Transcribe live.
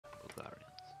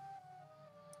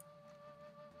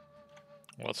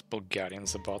What's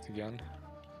Bulgarians about again?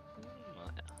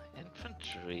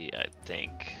 Infantry, I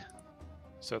think.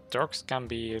 So Turks can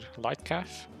be light cav.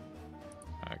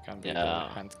 Can be the Yeah.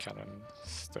 hand cannon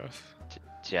stuff.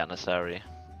 Janissary.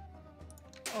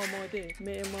 آماده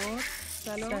معمار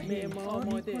سلام معمار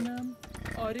آماده کنم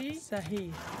آری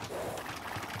صحیح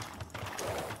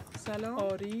سلام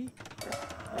آری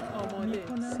آماده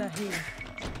کنم صحیح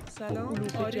سلام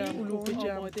آری علوف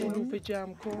جمع کن علوف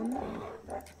جمع کن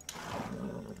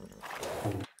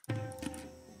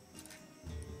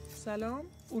سلام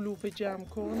علوف جمع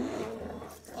کن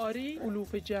آری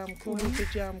علوف جمع کن علوف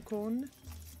جمع کن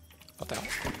What the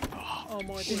hell?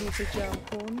 آماده علوف جمع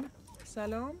کن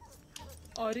سلام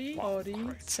آری آری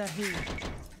صحیح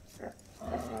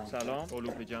سلام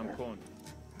علوف جمع کن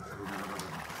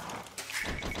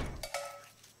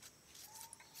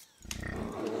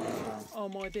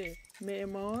آماده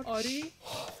معمار آری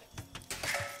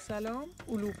سلام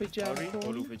علوف جمع آری کن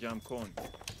علوف جمع کن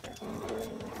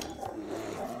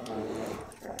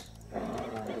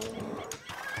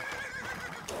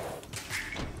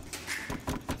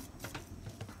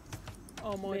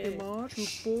آماده معمار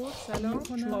چوب بر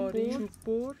سلام آری چوب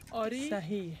بر آری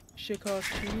صحیح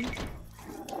شکارچی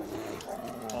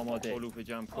آماده علوف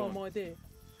جمع کن آماده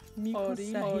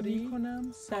آری آری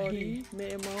کنم صحیح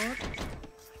معمار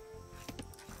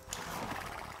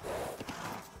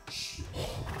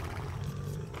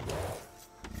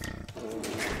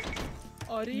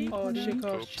آری آری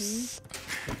شکارچی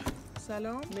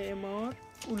سلام معمار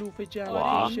علوف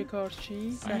جمعی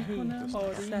شکارچی صحیح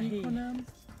آری صحیح کنم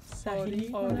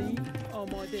صحیح آری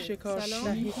آماده شکارچی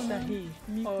صحیح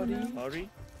صحیح آری آری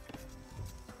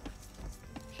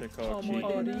شکارچی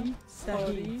آری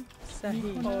صحیح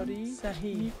صحیح آری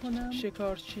صحیح کنم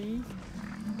شکارچی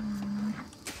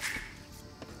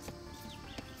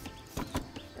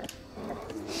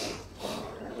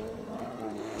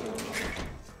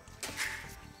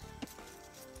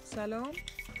سلام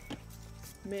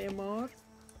معمار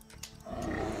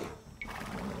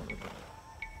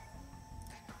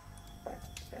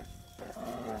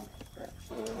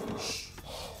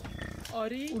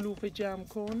آری علوف جمع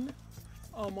کن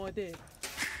آماده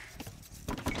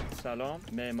سلام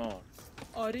معمار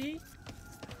آری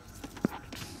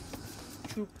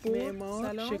چوب بر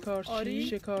معمار شکارچی آری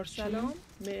شکارچی سلام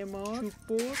معمار چوب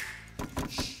بر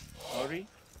آری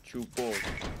چوب بر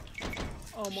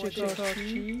آماده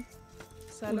شکارچی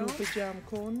سلام علوف جمع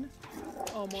کن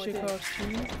آماده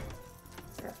شکارچی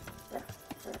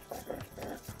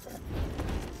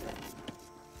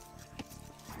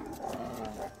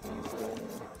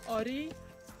آری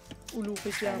علوف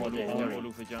جمع آماده کن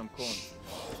علوف جمع کن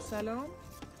سلام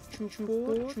چوب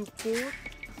بر چوب بر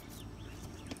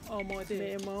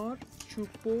آماده معمار چوب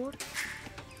بر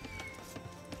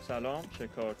سلام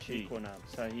شکارچی کنم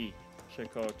صحیح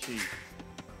شکارچی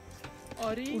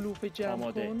آری علوف جمع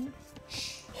آماده. کن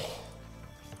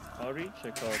آری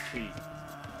شکارچی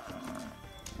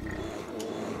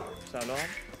سلام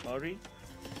آری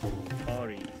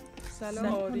آری سلام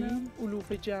آری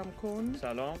علوف جمع کن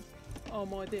سلام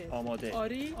آماده آماده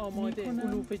آری آماده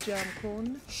علوف جمع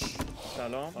کن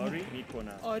سلام آری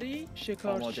میکنم آری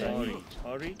شکارچی آماده آری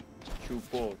آری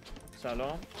چوب بر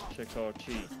سلام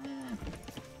شکارچی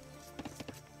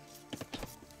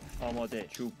آماده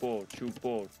چوب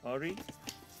بر آری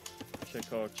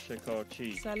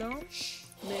شکارچی سلام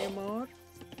معمار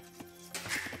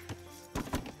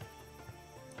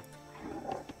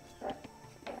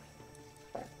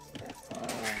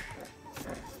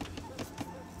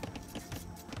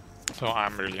So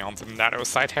I'm really on the narrow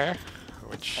side here,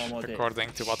 which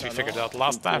according to what we figured out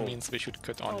last time means we should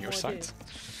cut on your side.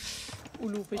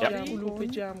 علوف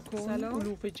جمع کن سلام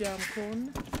علوف جمع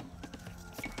کن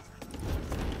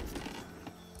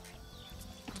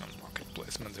Market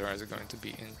placement there is going to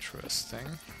be interesting.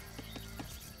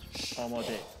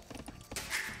 آماده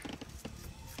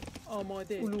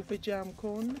آماده علوف جمع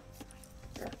کن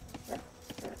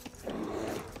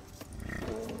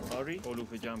آری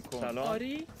علوف جمع کن سلام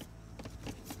آری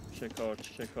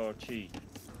شکارچی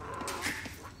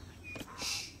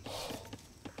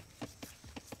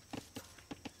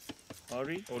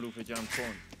آری علوف جمع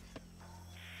کن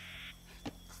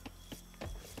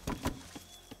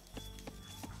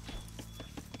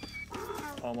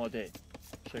آماده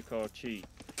شکارچی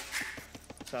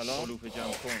سلام علوف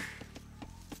جمع کن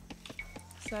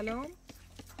سلام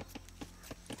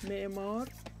معمار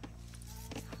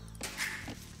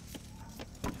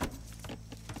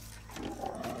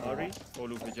آری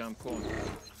علوف جمع کن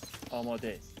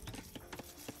آماده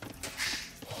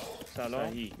سلام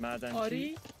صحیح معدنچی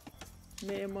آری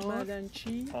معمار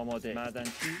معدنچی آماده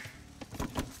معدنچی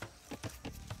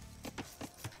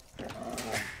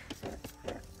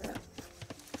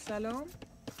سلام.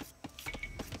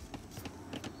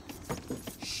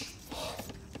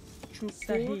 چوب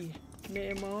صحیح.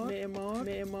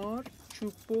 معمار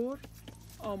چوب بر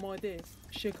آماده.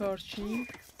 شکارچی.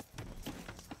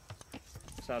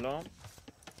 سلام.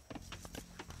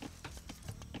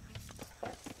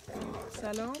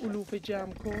 سلام. علوف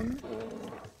جمع کن.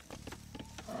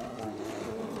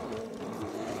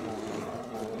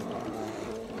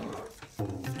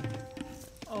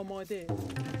 آماده.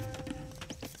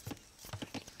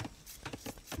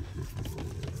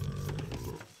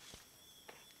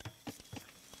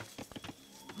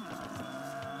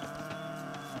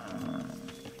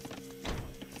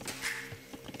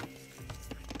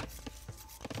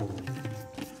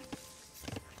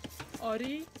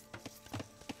 آری.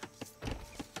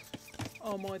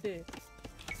 آماده.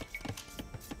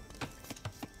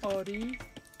 آری.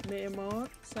 معمار.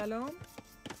 سلام.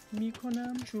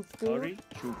 میکنم. چوب بر. آری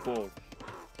چوب بر.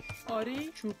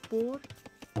 آری چوب بر.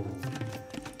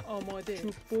 آماده.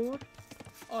 چوب بر.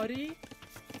 آری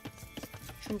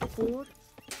چوب بر.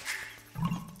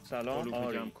 سلام.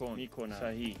 آری میکنم.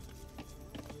 صحیح.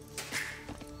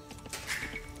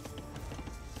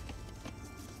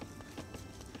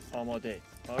 آماده.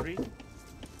 آری.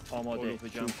 آماده.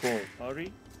 چوب بر.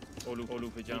 آری.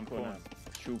 علوف جمع کنم.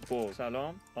 چوب بر.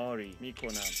 سلام. آری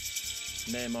میکنم.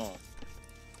 معمار.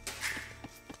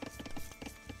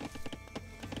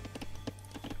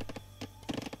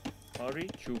 آری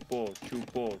چوب بر. چوب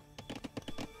بر.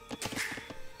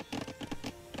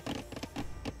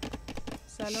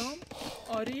 سلام.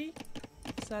 آری.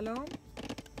 سلام.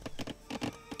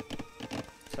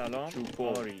 سلام. چوب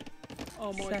بر. آری.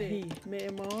 آماده. صحیح.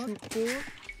 معمار. چوب بر.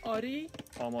 آری.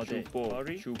 آماده. چوب بر.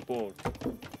 آری چوب بر.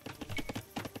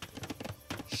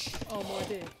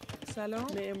 آماده.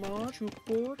 سلام. معمار. چوب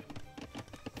بر.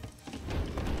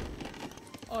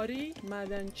 آری.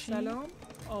 معدنچی. سلام.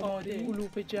 آماده.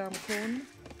 علوف جمع کن.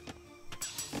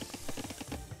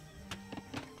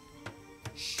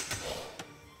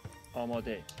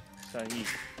 آماده. صحیح.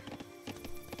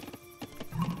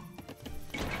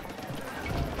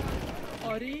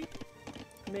 آری.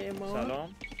 معمار.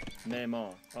 سلام.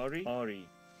 معمار. آری. آری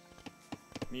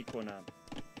میکنم.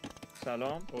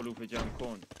 سلام. علوف جمع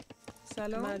کن.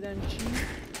 سلام. معدنچی.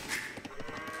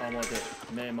 آماده.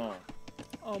 معمار.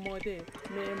 آماده.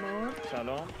 معمار.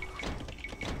 سلام.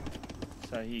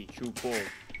 صحیح. چوب بر.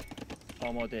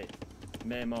 آماده.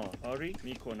 معمار. آری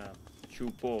میکنم.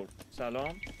 چوب بر.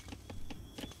 سلام.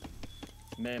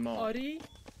 معمار. آری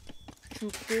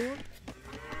چوب بر.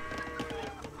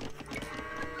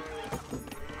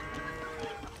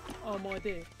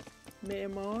 آماده.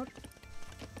 معمار.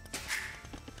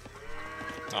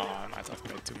 Oh, I might have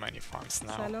made too many farms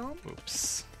now. Salam. Oops.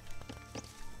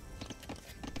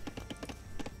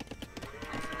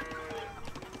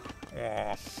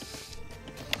 Oh.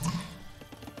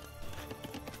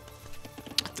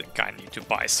 I think I need to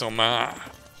buy some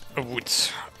wood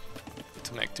to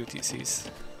make 2 TCs.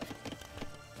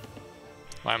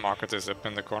 My market is up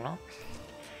in the corner.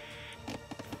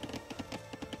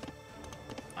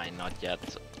 Not yet.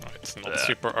 It's not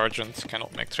super urgent,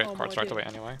 cannot make trade cards right away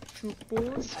anyway.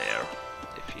 It's here,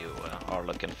 if you are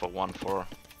looking for one for...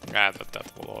 Yeah, that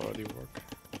will already work.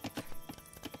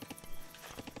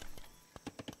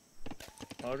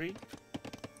 آری.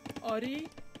 آری.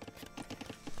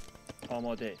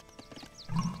 آماده.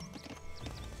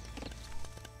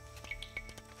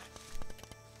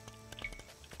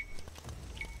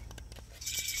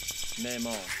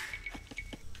 معمار.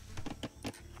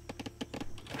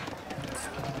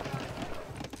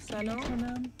 سلام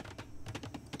کنم.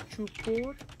 چوب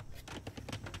بر.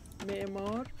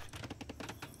 معمار.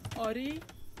 آری.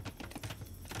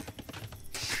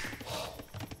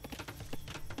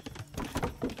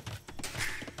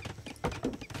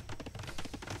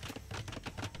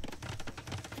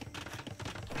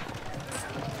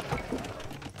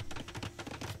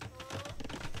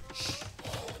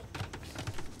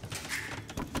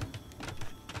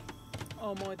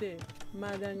 آماده.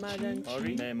 معدنچی.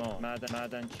 آری. معمار.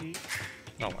 معدنچی.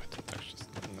 No, I don't think it's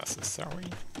necessary.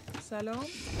 سلام.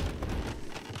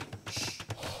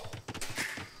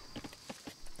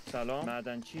 سلام.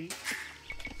 معدنچی.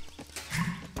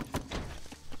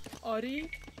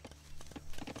 آری.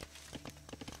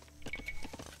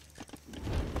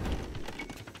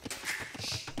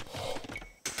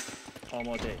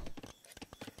 آماده.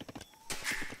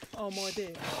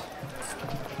 آماده.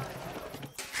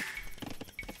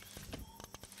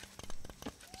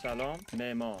 سلام.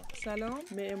 معمار. سلام.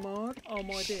 معمار.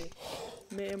 آماده.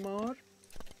 معمار.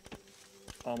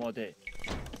 آماده.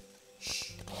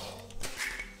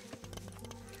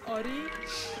 آری.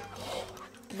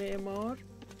 معمار.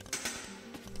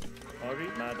 آری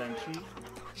معدنچی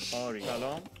آری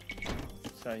سلام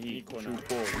صحیح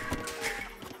چوببر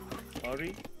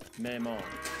آری معمار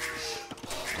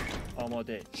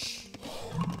آماده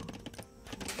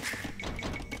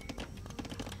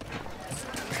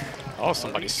Oh,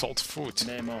 somebody sold food.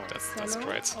 That's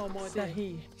great.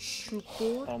 صحیح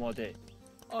چوببر آماده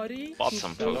آری Bought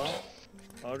some food.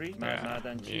 آری Yeah,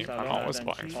 معدنچی I'm always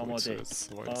buying food, so آماده it's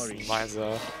nice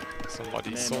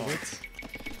somebody sold it.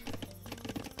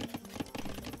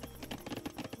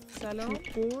 سلام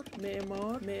چوببر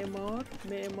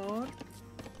معمار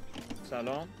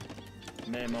سلام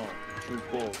معمار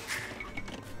چوببر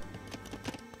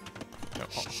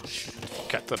Oh, I should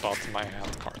forget about my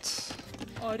hand cards.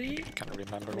 آری Can't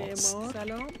remember what's. معمار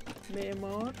سلام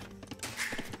معمار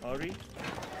آری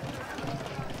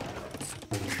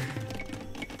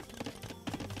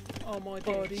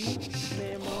آماده آری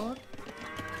معمار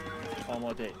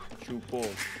آماده چوببر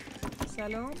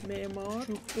سلام معمار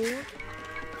چوببر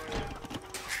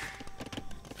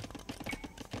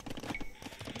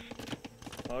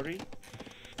آری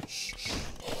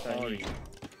صحیح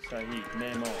صحیح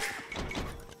معمار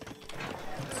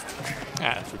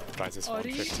Yeah, food price is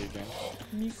 150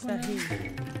 again.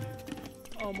 صحیح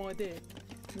آماده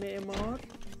معمار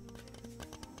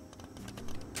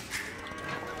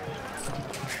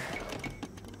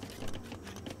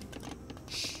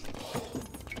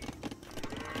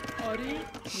آری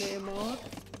معمار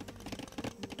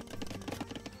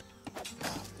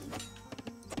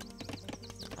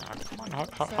Come on,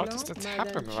 how does that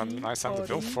happen when I send the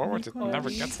bill forward? It never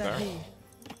gets there. I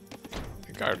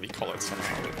think I recall it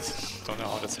somehow, but don't know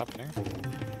how that's happening.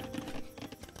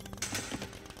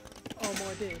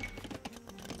 آماده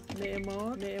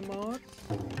معمار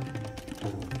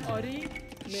آری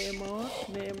معمار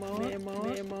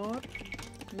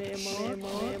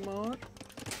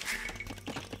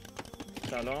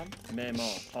سلام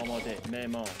معمار آماده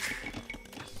معمار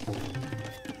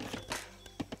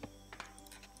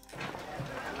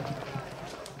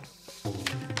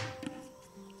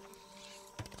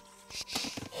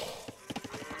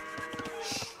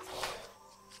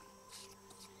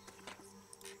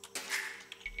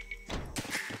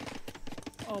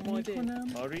آماده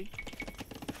آری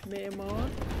معمار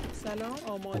سلام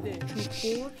آماده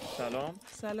چوببر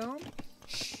سلام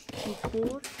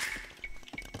چوببر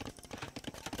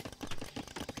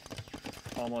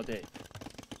آماده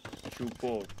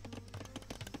چوببر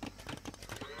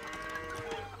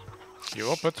You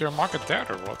will put your market there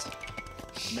or what?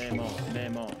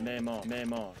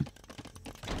 معمار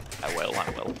I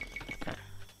will.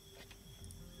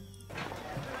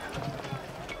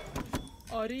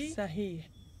 آری صحیح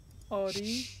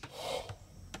آری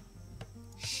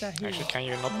صحیح Actually, can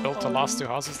you not build the last two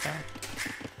houses there?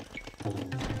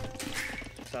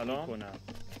 سلام کنم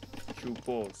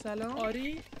چوببر سلام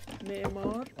آری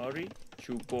معمار آری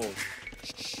چوببر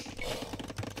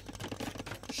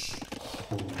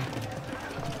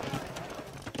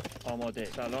آماده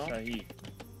سلام صحیح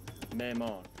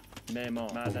معمار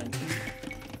معدنچی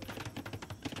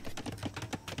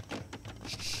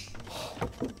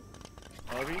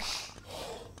آری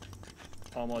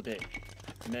آماده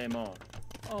معمار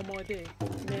آماده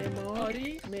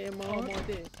آری معمار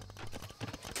آماده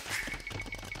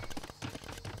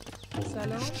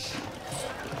سلام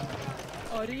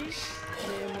آری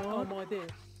معمار آماده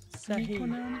صحیح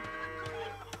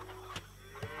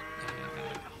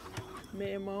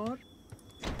معمار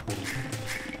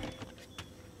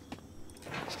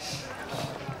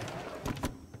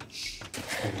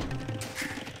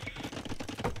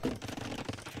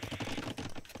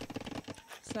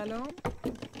سلام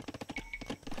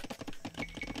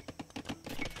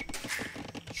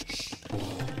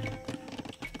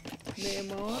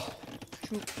معمار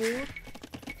چوببر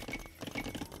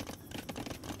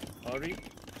آری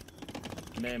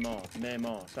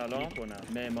معمار سلام کنم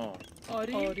معمار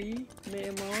آری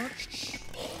معمار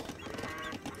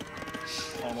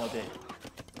آماده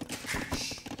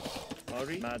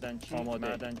آری معدنچی آماده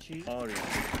معدنچی آری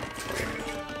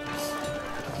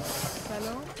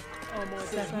سلام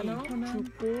آماده سلام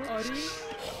چوببر آری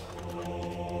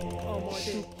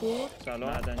آماده چوببر سلام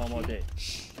معدنچی آماده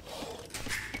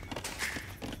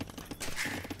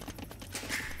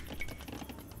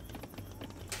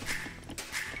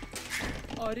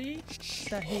آری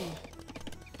صحیح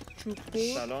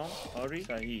چوببر سلام آری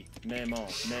صحیح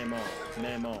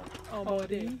معمار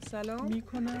آماده سلام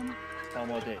میکنم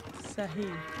آماده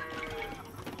صحیح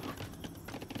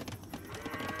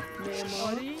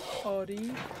معماری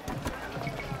آری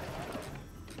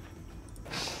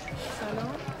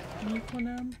سلام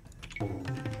میکنم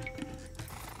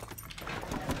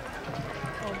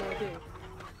آماده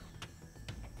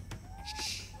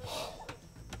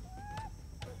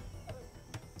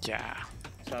Yeah.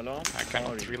 سلام I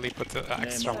cannot really put the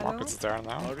extra Salam. markets there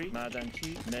now. آری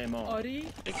معدنچی معمار آری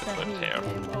You can put صحیح here.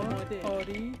 آماده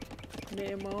آری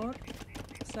معمار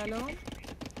سلام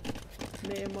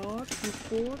معمار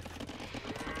شکر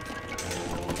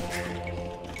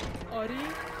آری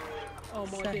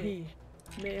آماده صحیح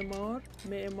معمار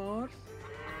معمار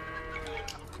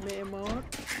معمار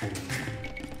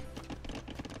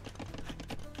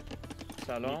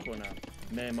سلام میکنم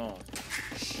معمار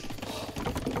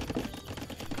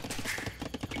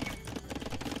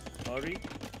آری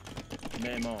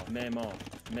معمار معمار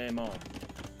معمار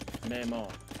معمار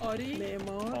آری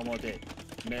معمار آماده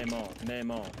معمار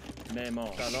معمار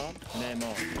معمار سلام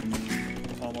معمار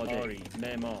آماده آری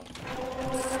معمار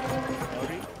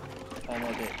آری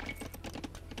آماده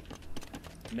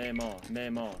معمار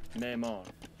معمار معمار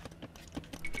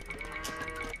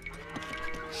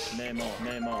معمار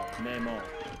معمار معمار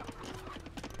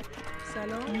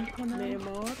سلام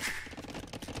معمار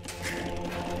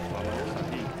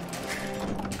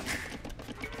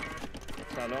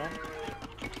سلام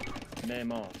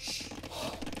معمار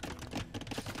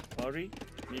آری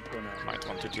میکنم Might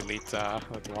want to delete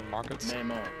the one market.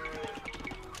 معمار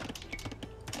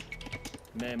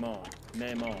معمار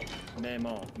معمار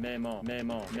معمار معمار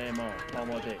معمار معمار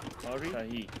آماده آری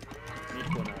صحیح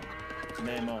میکنم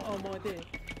معمار آماده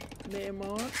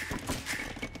معمار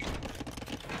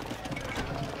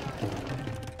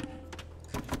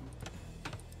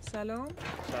سلام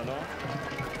سلام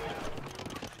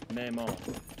معمار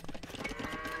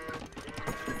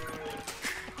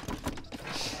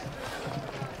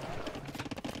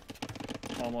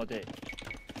آماده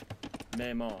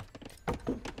معمار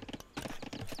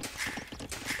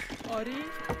آری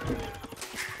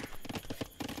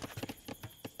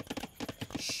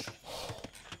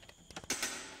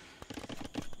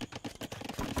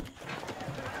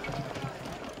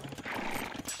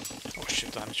Oh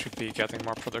shit, I should be getting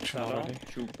more production سلام already.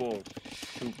 چوب برد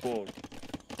چوب برد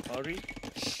آری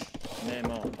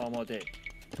معمار آماده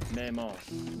معمار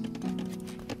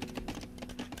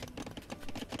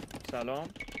سلام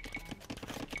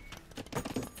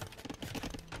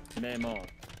معمار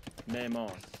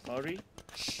معمار آری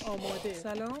آماده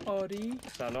سلام آری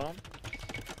سلام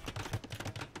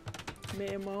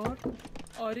معمار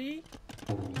آری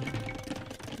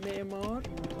معمار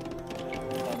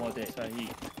آماده صحیح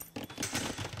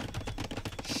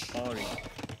آری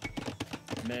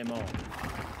معمار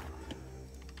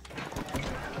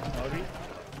آری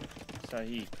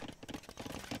صحیح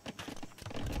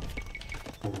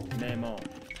معمار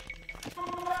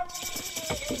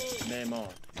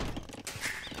معمار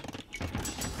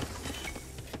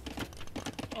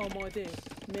آماده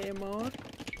معمار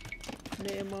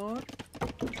معمار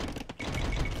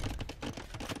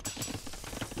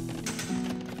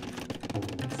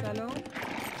سلام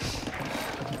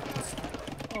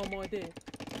آماده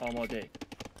آماده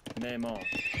معمار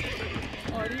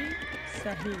آری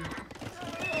صحیح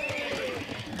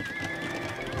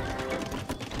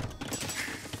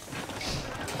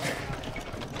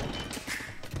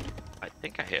I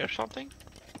think I hear something.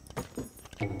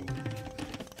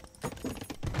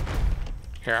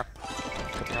 Here.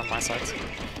 Putting on my side.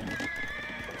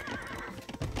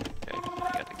 Okay,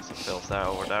 getting some fills there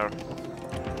over there.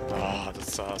 Oh,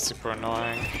 that's super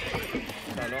annoying.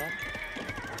 سلام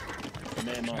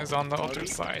معمار It's on the other آری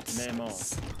side. معمار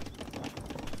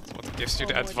That's what gives you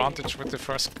the advantage with the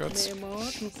first goods.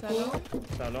 معمار سلام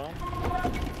سلام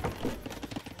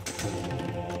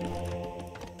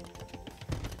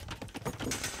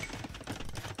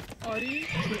آری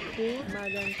شکر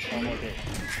معدنچی آماده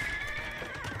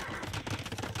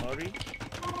آری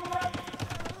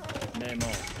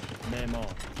معمار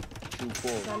معمار چوب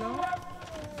برد سلام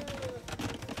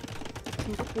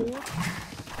شکر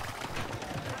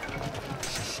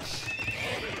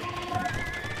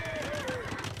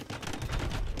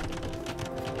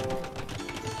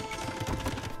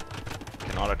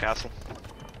Another castle.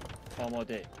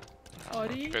 آماده I'm a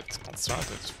Ori? bit concerned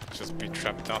it would just be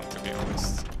trapped down, to be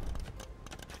honest.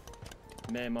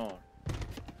 معمار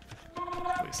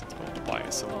At least it will buy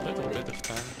us a little bit of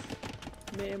time.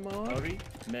 معمار آری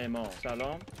معمار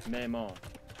سلام معمار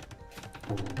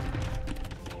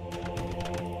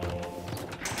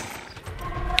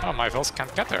Oh, my vills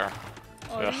can't get there.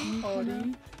 آری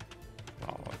آری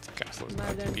Well, the castle is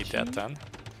going to be dead then.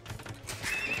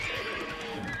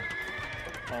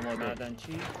 آماده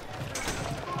معدنچی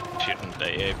Shouldn't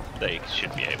they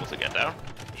should be able to get there.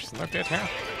 There's no gate here.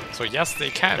 So yes, they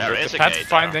can, There but is the a gate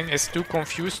pathfinding is too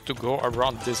confused to go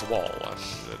around this wall and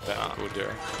then go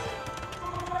there.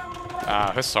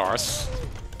 Hussars.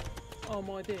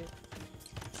 آماده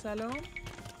سلام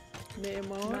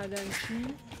معمار معدنچی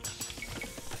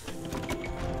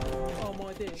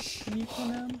آماده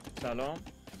میکنم سلام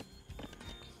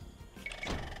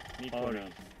آری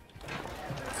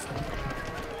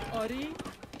آری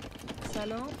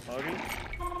سلام آری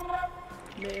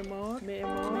معمار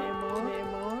معمار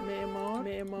معمار معمار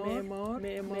معمار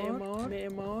معمار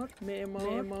معمار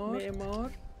معمار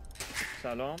معمار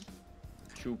سلام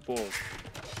چوب برد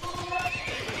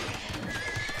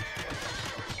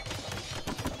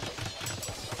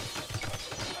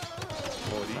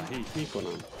صحیح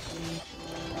میکنم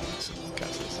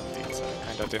Castles indeed, so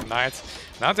kinda denied.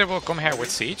 Now they will come here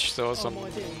with siege, so some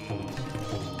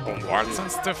wards and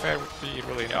stuff here would be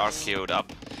really They are nice. queued up.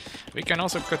 We can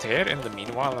also cut here in the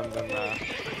meanwhile and then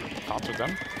counter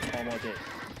them. آماده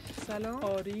سلام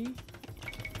آری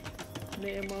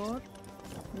معمار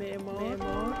معمار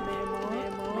معمار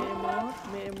معمار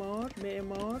معمار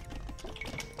معمار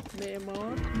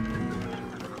معمار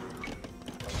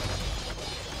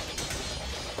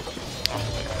Oh,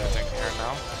 they're hitting here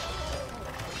now.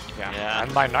 Yeah.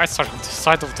 And my knights are on the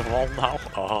side of the wall now.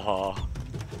 Oh.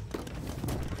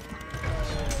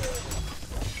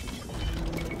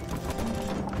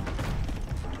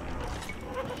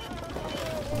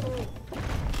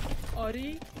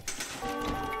 آری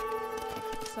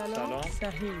سلام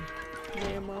صحیح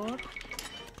معمار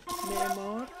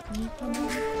معمار میکنم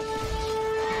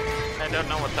I don't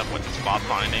know what's up with the spot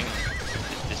finding.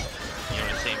 This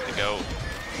unit seems to go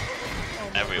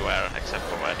everywhere except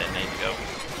for where they need to go.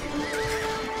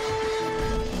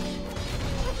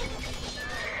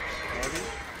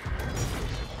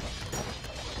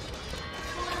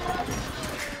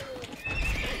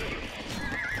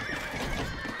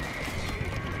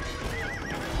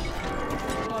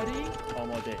 آری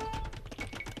آماده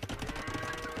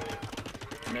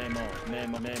معمار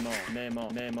معمار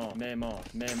معمار معمار معمار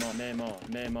معمار معمار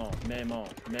معمار معمار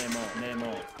معمار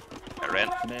معمار Terrian.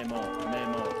 معمار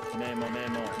معمار معمار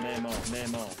معمار معمار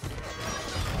معمار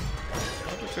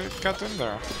How did it get in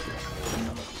there?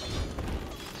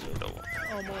 So,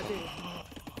 آماده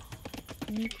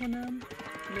میکنم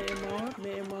معمار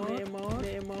معمار معمار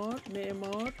معمار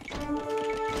معمار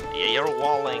yeah, your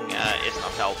walling is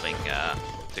not helping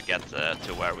to get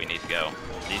to where we need to go.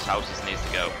 These houses need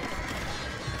to go.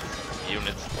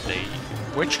 Units, they...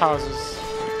 Which houses?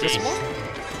 This These. one?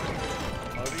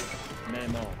 آری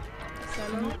معمار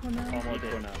سلام میکنم آماده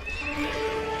کنم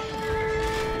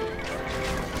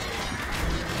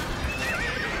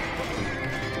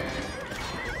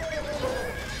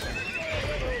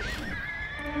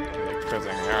They're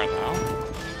cutting here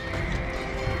now.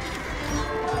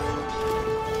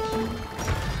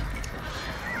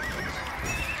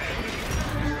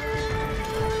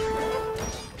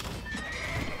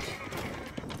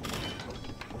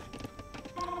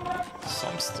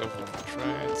 Some still want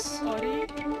trades. آری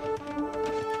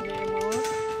معمار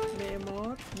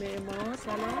معمار معمار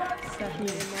سلام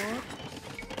صحیح معمار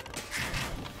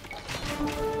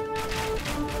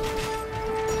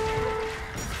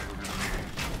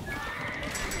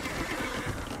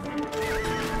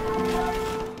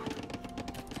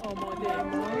آماده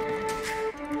معمار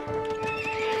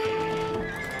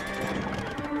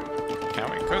Can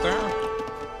we cut her?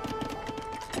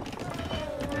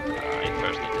 I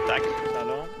first need to attack.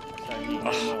 سلام صحیح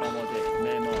معمار آماده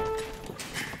معمار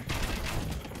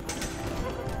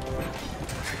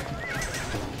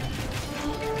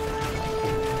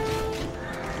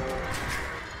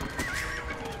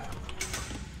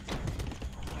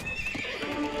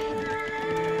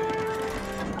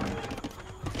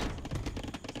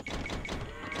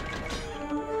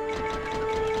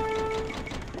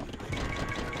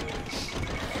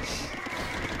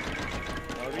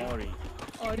آری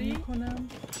آری کنم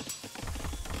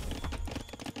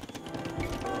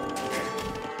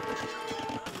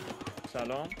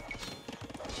سلام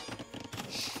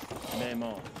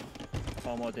معمار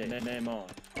آماده معمار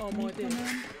آماده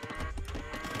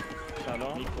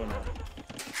سلام میکنم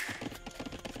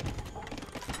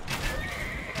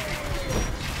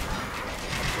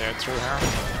They're through here.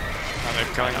 And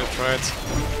they're killing the trades.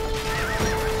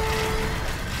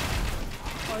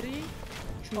 آری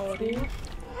آری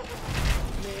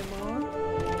معمار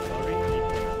آری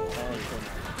میکنم آری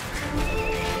کنم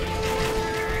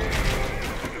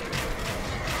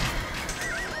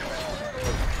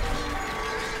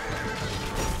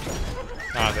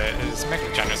Ah, it's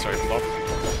making January block.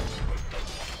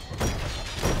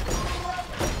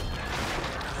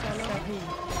 صحیح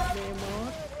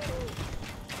معمار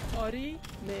آری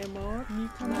معمار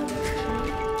میکنم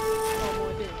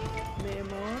آماده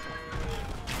معمار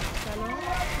سلام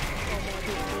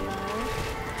آماده معمار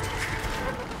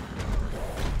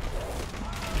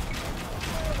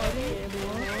آری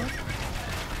معمار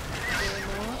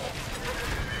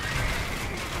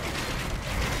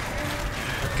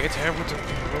Get here with the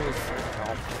roof.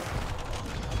 Help.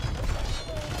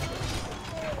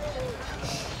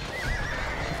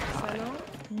 سلام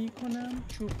میکنم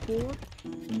چوب بر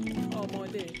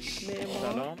آماده معمار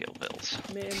سلام Kill bills.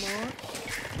 معمار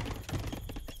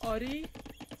آری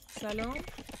سلام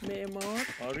معمار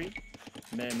آری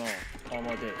معمار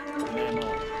آماده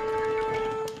معمار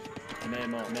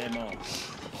معمار معمار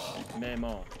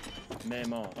معمار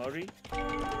معمار آری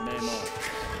معمار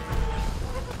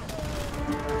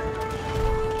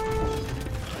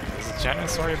There's a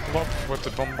Janissary blob with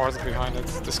the bombards behind it.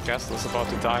 This castle is about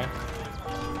to die.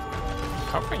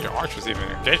 How can your archers even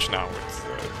engage now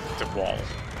with the wall?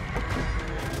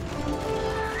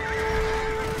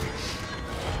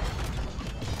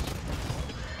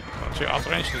 Don't you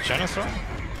outrange the Janissary?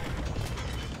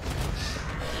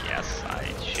 Yes, I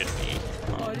should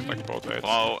be. Like both ways.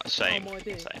 Oh, same.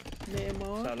 آماده Same.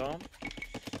 معمار سلام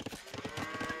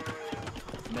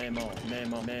معمار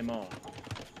معمار معمار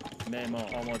معمار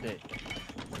آماده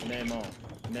معمار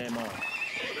معمار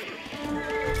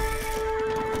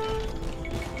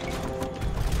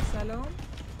سلام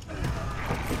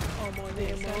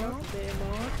آماده سلام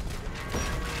معمار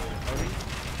آری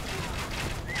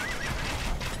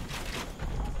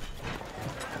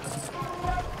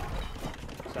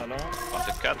سلام Want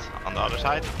to cut on the other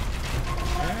side?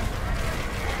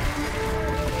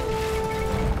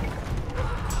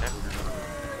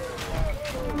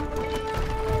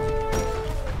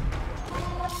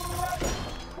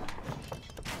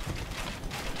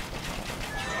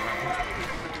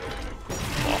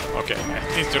 Oh, okay,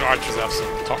 these two archers have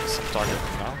some target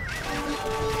now.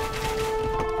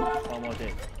 آماده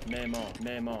معمار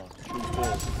معمار چوب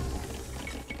بر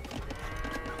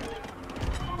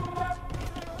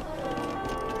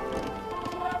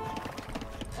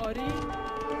آری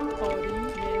آری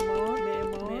معمار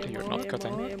معمار You're not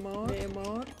cutting. معمار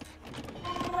معمار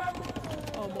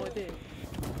آماده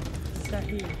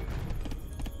صحیح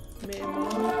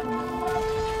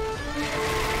معمار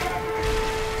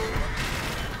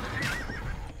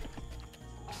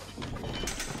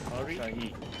آری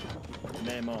صحیح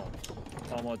معمار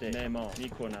آماده معمار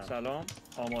میکنم سلام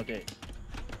آماده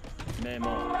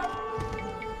معمار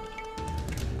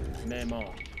معمار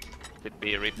Could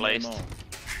be replaced معمار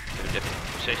to a different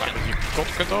position. You got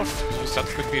cut off, you said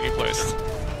could be replaced.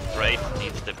 Trade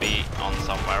needs to be on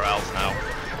somewhere else now.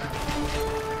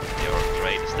 Your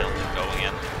trade is still going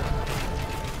in.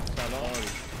 سلام آری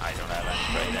I don't have any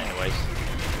trade anyways.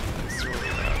 It's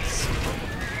really bad.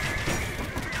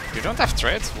 You don't have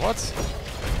trades? What?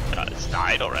 It's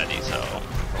died already, so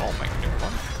I'll make a new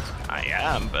one. I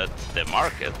am, but the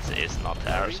market is not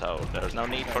there, so there's no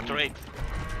need for trade.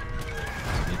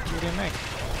 Need to remake.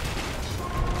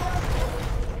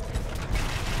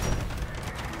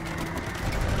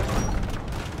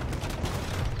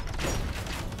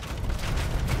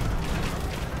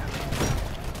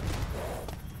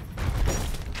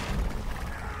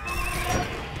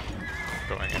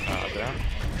 Going in there.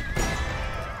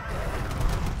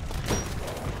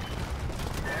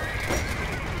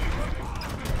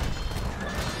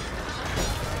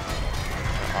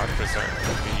 Hard preserve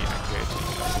will be engaging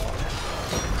as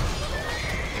well.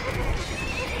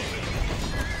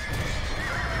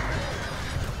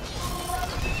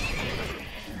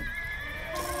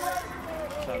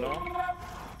 سلام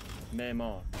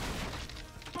معمار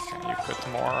Can you put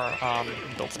more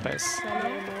build space?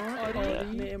 معمار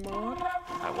آری معمار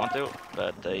I want to,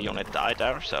 but the unit died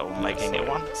there, so I'm making a new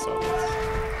one. So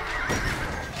that's...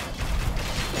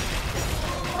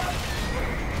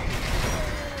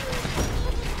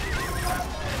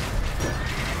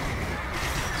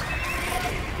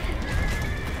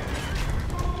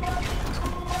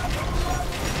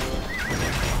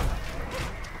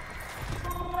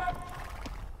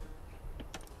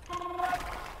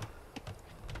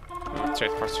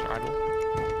 Trade person idle.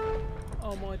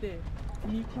 آماده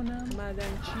میکنم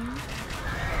مدنچی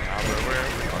Yeah,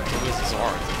 we're going to lose this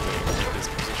art if they keep this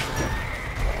position.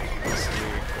 Let's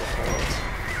go forward.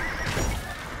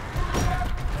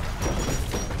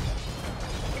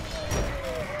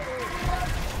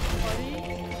 آری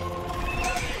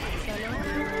سلام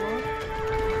معمار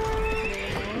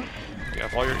معمار You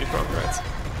have all your eco upgrades.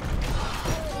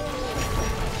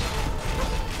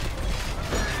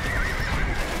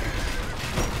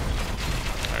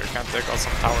 You can take out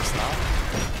some towers now.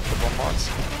 The bombards.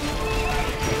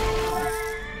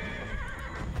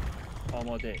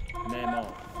 آماده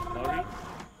معمار آری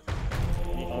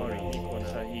آری میکنم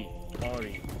صحیح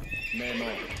آری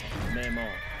معمار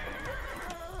معمار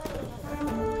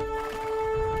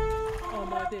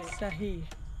صحیح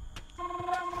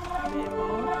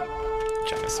معمار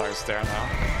Genocide's there now.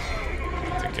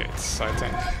 The gates, I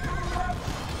think.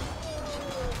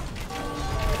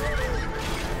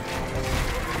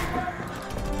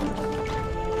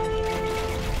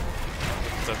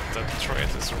 The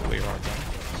trade is really hard then.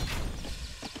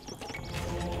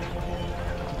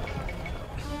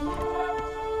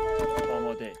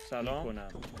 آماده سلام کنم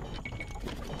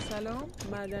سلام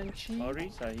معدنچی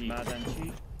آری صحیح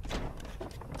معدنچی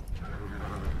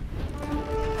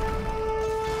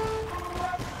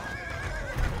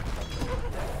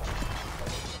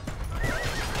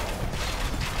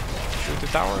Shoot the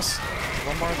towers.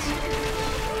 One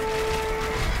more.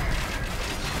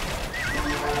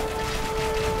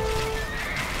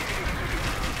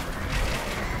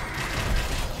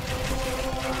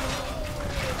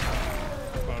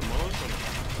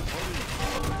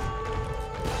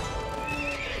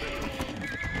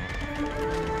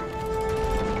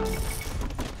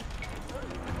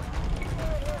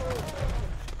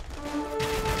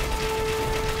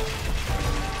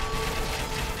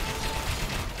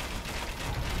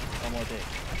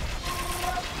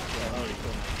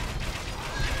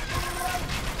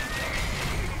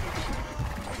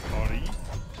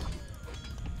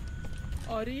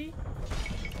 آری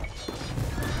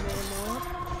معمار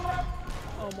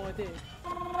آماده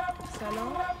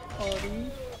سلام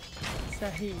آری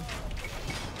صحیح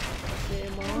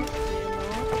معمار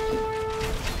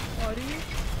آری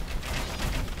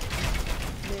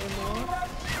معمار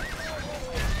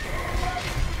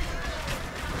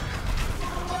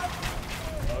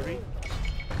آری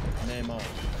معمار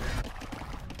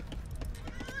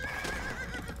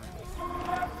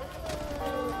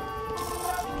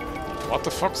What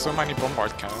the fuck, so many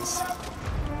bombard cannons?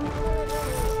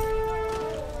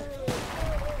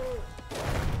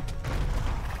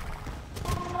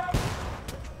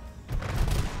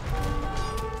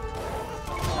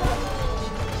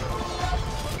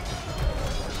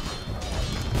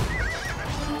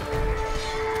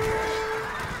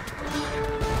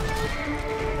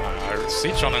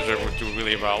 Siege Challenger would do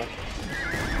really well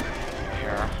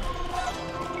here.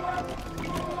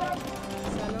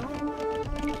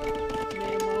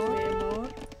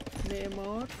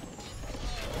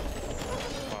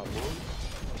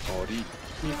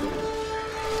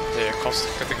 The cost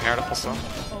cutting here also.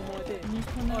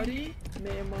 آری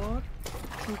معمار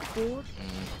چوب‌بر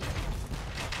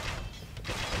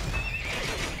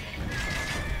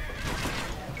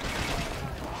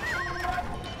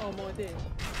آماده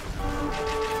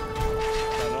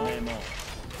سلام معمار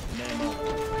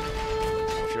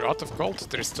If you're out of gold,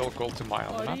 there is still gold to mine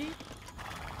on the map. آری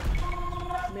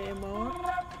معمار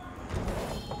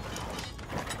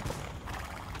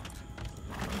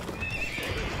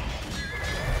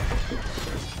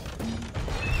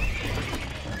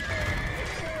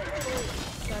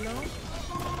سلام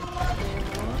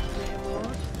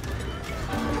معمار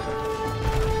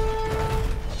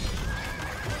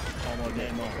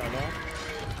آماده ما سلام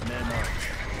معمار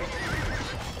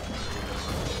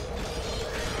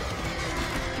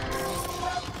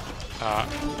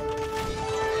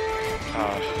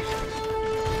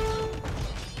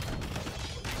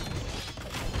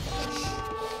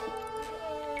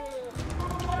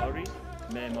آری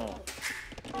معمار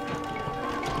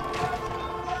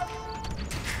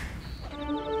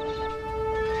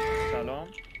سلام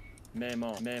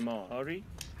معمار آری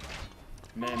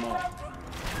معمار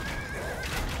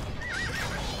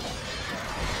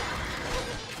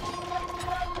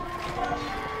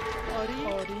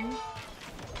آری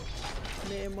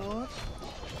معمار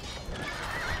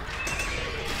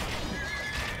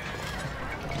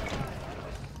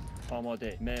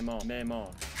آماده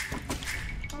معمار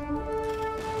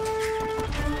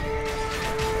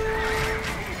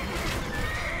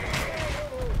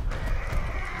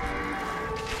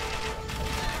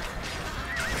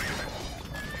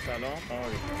سلام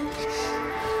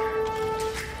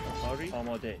آری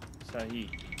آماده صحیح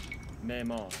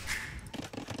معمار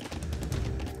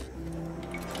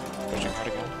Pushing hard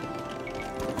again.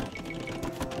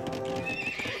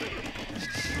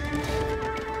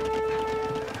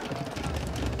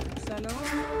 سلام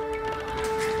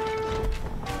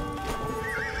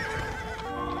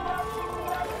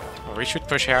We should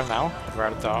push here now, where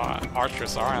the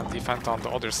archers are, and defend on the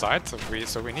other side. So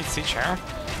we need siege here.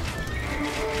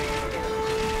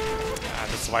 And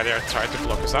that's why they're trying to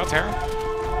block us out here.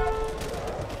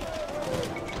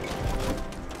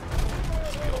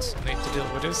 We also need to deal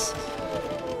with this.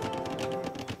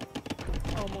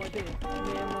 آماده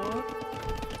معمار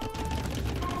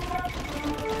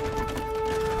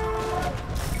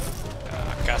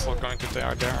Castle going to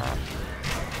there.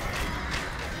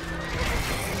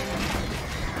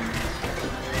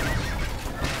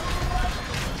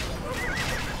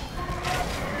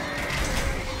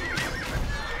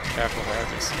 careful there,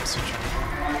 there's a switch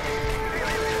on.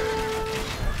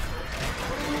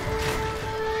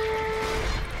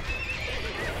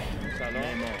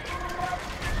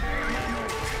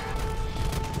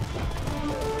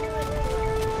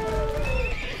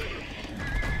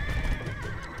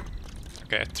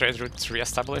 Okay, trade route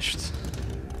re-established.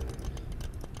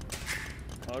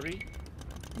 آری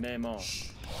معمار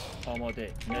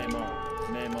آماده معمار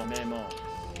سلام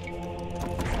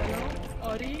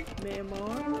آری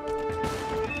معمار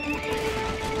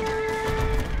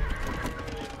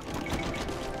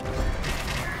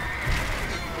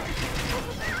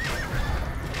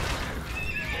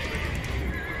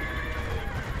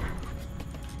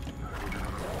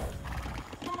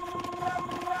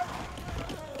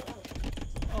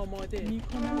آماده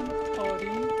میکنم آری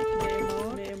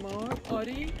معمار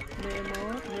آری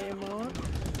معمار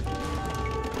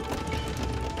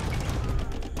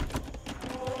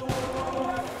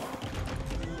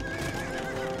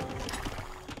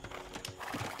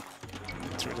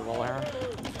Through the wall here.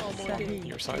 آماده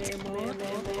Your side.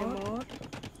 معمار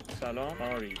سلام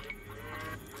آری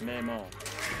معمار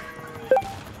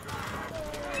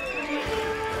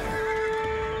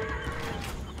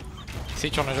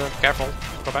Siege onager, careful,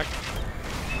 go back.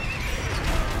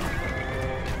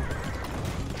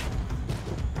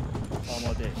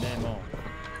 آماده معمار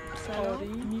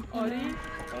آری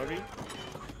آری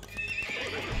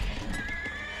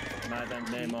معدن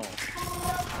معمار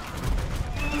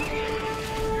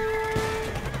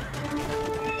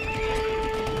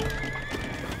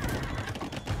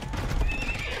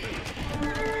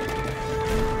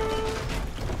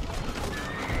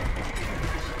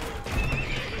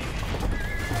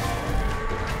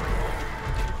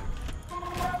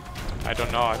I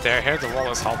don't know, they're here, the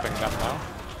wall is helping them now.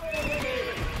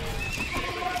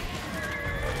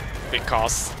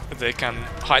 Because they can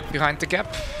hide behind the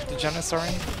gap, the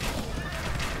Janissary.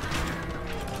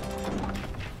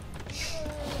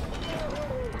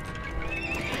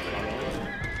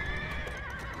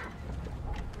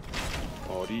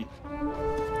 آری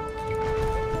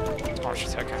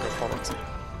Architect can go forward.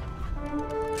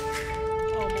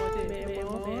 آماده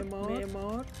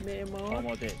معمار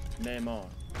آماده معمار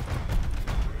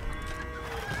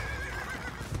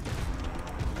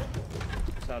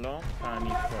سلام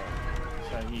تعمیرکار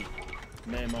صحیح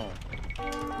معمار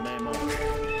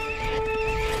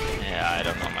Yeah, I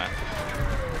don't know, man.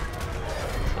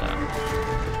 I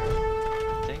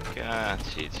think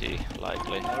GG,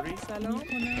 likely. آری سلام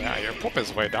Yeah, your pop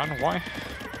is way down, why?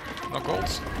 No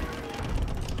golds.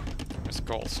 Where's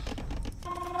golds?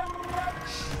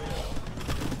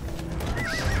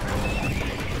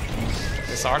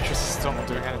 This archer is still not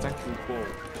doing anything. شوکور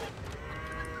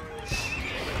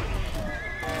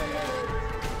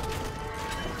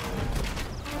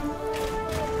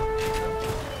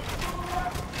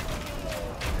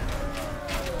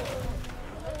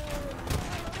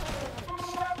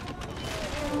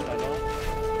سلام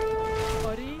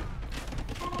آری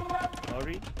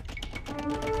آری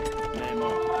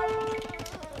معمار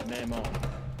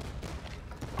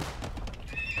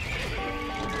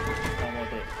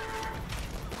آماده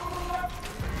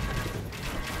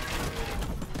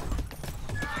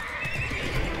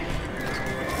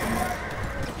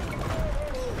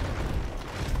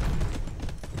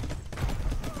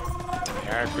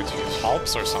Yeah, I could use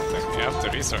helps or something. We have the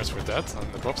resource for that on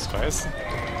the Bob's face.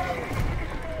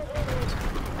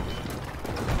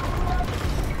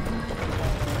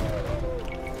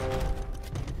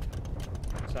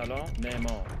 سلام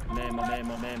معمار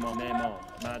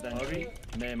معدن آری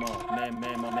معمار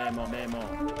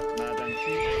معدن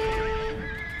چی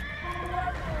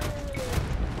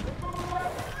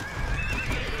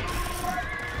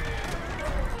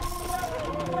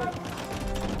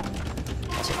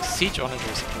Also, Siege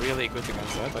Onager is really good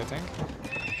against that, I think.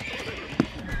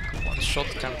 One shot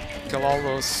can kill all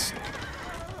those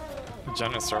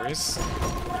Janissaries.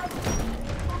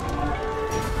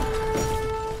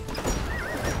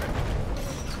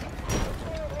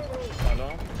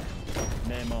 سلام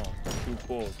معمار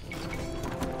شوکور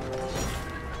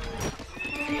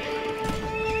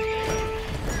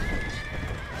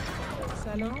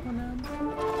سلام کنم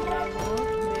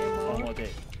آماده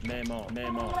معمار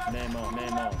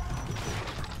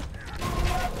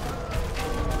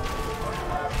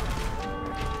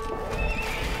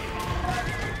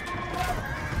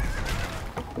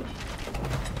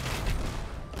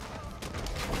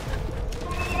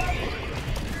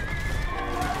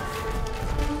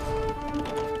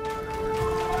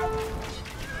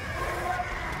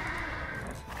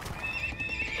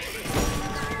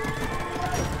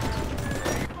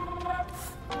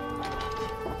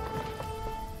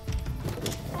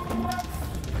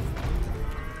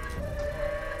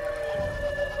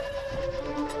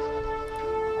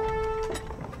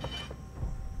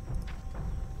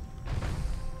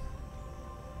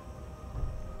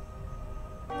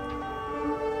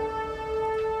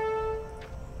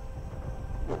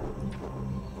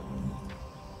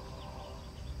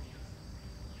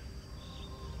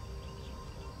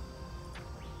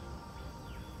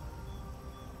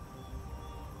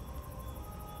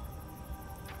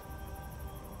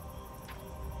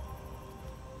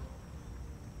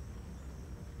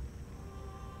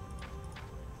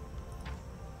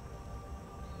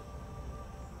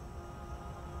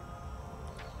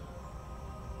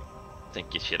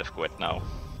think you should have quit now.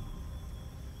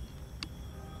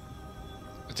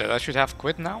 That I should have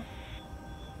quit now?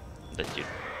 That you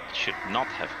should not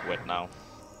have quit now.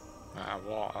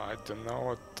 Well, I don't know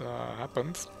what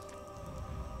happened.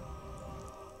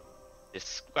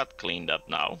 This got cleaned up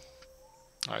now.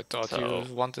 I thought So-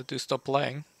 you wanted to stop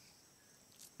playing.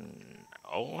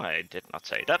 No, I did not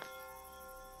say that.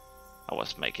 I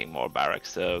was making more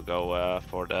barracks to go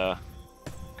for the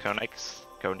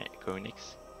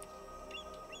Koenigs.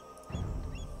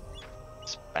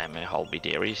 Spamming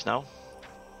halberdiers now.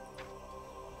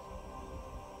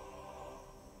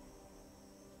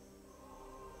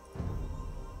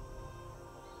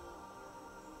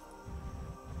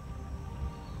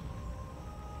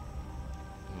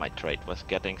 My trade was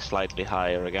getting slightly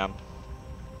higher again.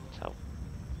 So